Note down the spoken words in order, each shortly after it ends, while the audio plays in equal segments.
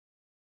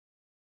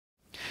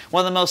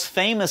One of the most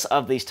famous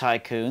of these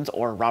tycoons,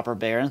 or robber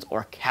barons,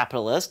 or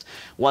capitalists,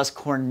 was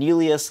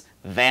Cornelius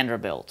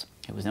Vanderbilt.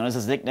 He was known as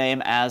his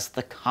nickname as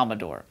the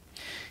Commodore.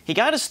 He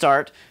got his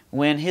start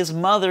when his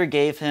mother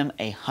gave him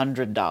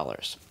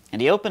 $100,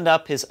 and he opened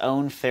up his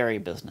own ferry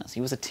business.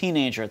 He was a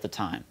teenager at the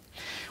time.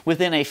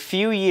 Within a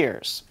few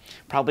years,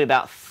 probably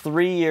about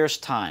 3 years'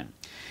 time,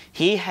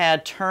 he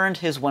had turned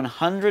his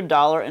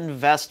 $100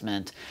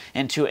 investment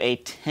into a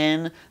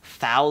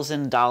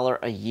 $10,000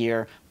 a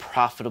year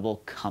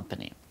profitable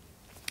company.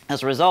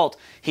 As a result,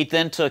 he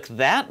then took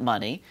that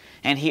money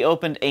and he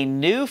opened a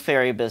new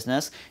ferry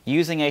business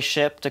using a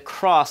ship to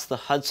cross the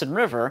Hudson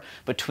River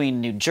between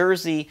New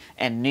Jersey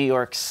and New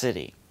York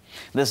City.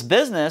 This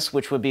business,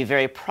 which would be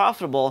very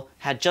profitable,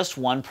 had just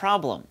one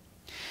problem.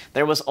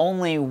 There was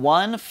only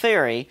one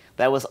ferry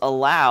that was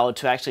allowed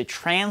to actually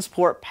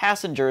transport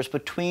passengers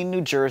between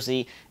New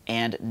Jersey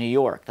and New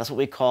York. That's what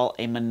we call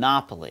a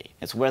monopoly.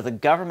 It's where the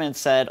government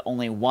said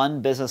only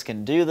one business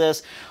can do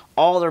this.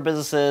 All other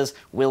businesses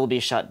will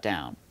be shut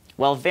down.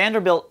 Well,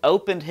 Vanderbilt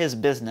opened his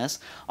business,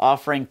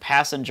 offering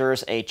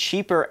passengers a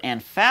cheaper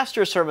and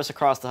faster service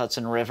across the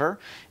Hudson River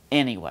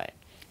anyway.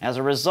 As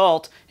a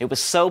result, it was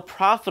so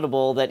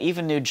profitable that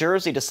even New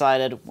Jersey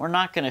decided, we're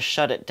not going to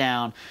shut it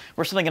down,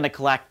 we're simply going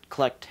to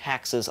collect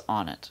taxes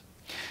on it.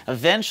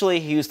 Eventually,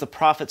 he used the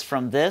profits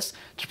from this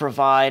to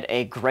provide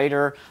a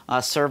greater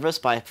service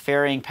by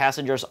ferrying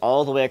passengers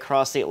all the way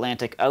across the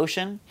Atlantic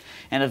Ocean.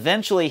 And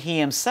eventually, he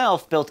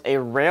himself built a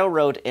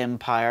railroad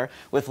empire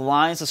with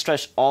lines that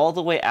stretched all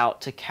the way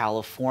out to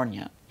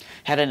California.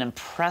 Had an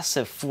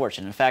impressive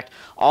fortune. In fact,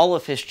 all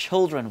of his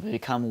children would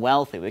become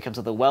wealthy, would become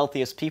some of the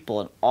wealthiest people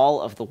in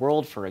all of the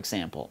world, for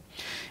example.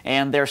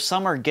 And their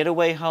summer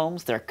getaway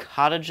homes, their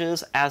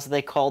cottages, as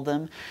they called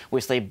them,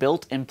 which they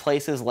built in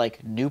places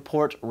like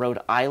Newport, Rhode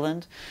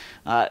Island,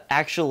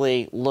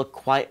 actually look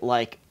quite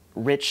like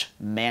rich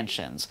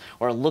mansions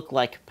or look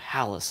like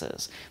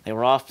palaces. They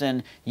were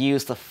often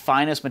used the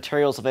finest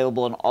materials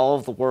available in all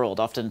of the world,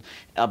 often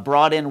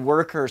brought in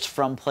workers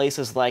from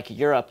places like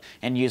Europe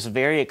and used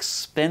very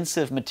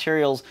expensive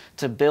materials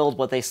to build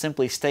what they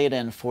simply stayed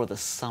in for the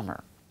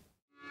summer.